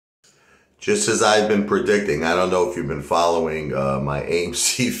Just as I've been predicting, I don't know if you've been following my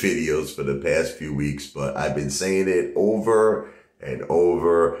AMC videos for the past few weeks, but I've been saying it over and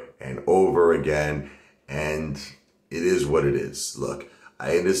over and over again, and it is what it is. Look,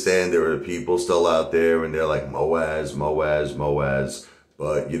 I understand there are people still out there and they're like, Moaz, Moaz, Moaz.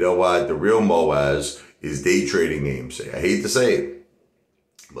 But you know what? The real Moaz is day trading AMC. I hate to say it.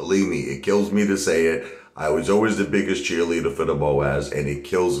 Believe me, it kills me to say it. I was always the biggest cheerleader for the Moaz, and it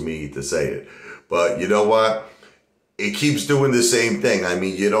kills me to say it. But you know what? It keeps doing the same thing. I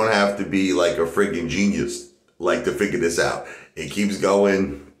mean, you don't have to be like a friggin' genius like to figure this out. It keeps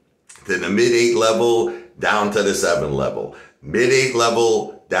going to the mid-8 level, down to the 7 level. Mid-8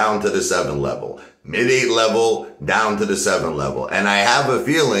 level, down to the 7 level. Mid-8 level, down to the 7 level. And I have a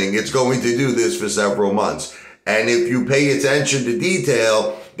feeling it's going to do this for several months. And if you pay attention to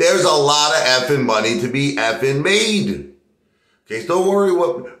detail, there's a lot of effing money to be effing made. Okay, so don't worry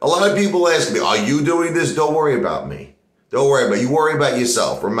what, a lot of people ask me, are you doing this? Don't worry about me. Don't worry about you. Worry about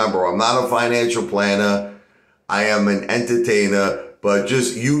yourself. Remember, I'm not a financial planner. I am an entertainer, but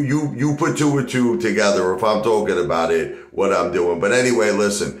just you put two and two together if I'm talking about it, what I'm doing. But anyway,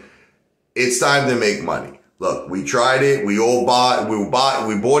 listen, it's time to make money. Look, we tried it. We bought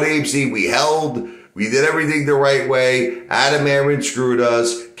AMC. We held. We did everything the right way. Adam Aaron screwed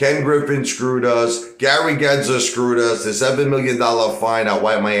us. Ken Griffin screwed us. Gary Gensler screwed us. The $7 million fine, I'll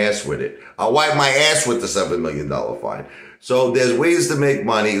wipe my ass with it. I'll wipe my ass with the $7 million fine. So there's ways to make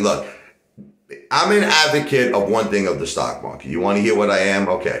money. Look, I'm an advocate of one thing of the stock market. You want to hear what I am?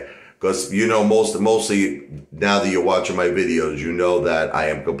 Okay. Because, you know, mostly now that you're watching my videos, you know that I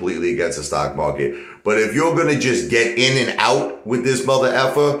am completely against the stock market. But if you're going to just get in and out with this mother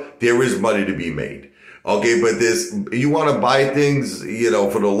effer, there is money to be made. Okay, but you want to buy things, you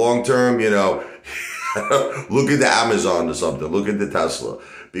know, for the long term, you know, look at the Amazon or something. Look at the Tesla.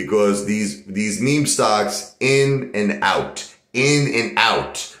 Because these meme stocks in and out,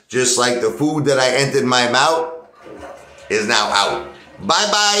 just like the food that I entered my mouth is now out.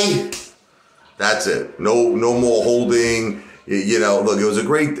 Bye-bye. That's it. No more holding. You know, look, it was a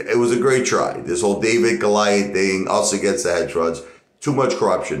great try. This whole David Goliath thing, us against the hedge funds. Too much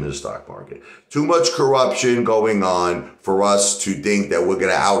corruption in the stock market. Too much corruption going on for us to think that we're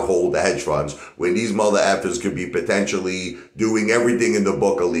going to outhold the hedge funds when these mother effers could be potentially doing everything in the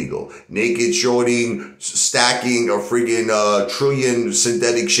book illegal. Naked shorting, stacking a friggin' trillion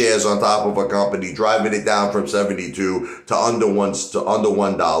synthetic shares on top of a company, driving it down from 72 to under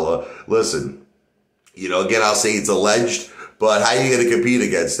 $1. Listen, you know, again, I'll say it's alleged. But how are you going to compete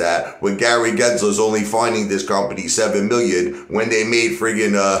against that when Gary Gensler's only finding this company $7 million when they made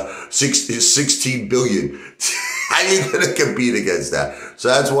friggin' $16 billion? How are you going to compete against that? So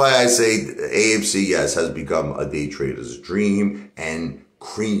that's why I say AMC, yes, has become a day trader's dream and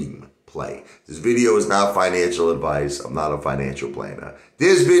cream play. This video is not financial advice. I'm not a financial planner.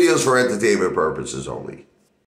 This video is for entertainment purposes only.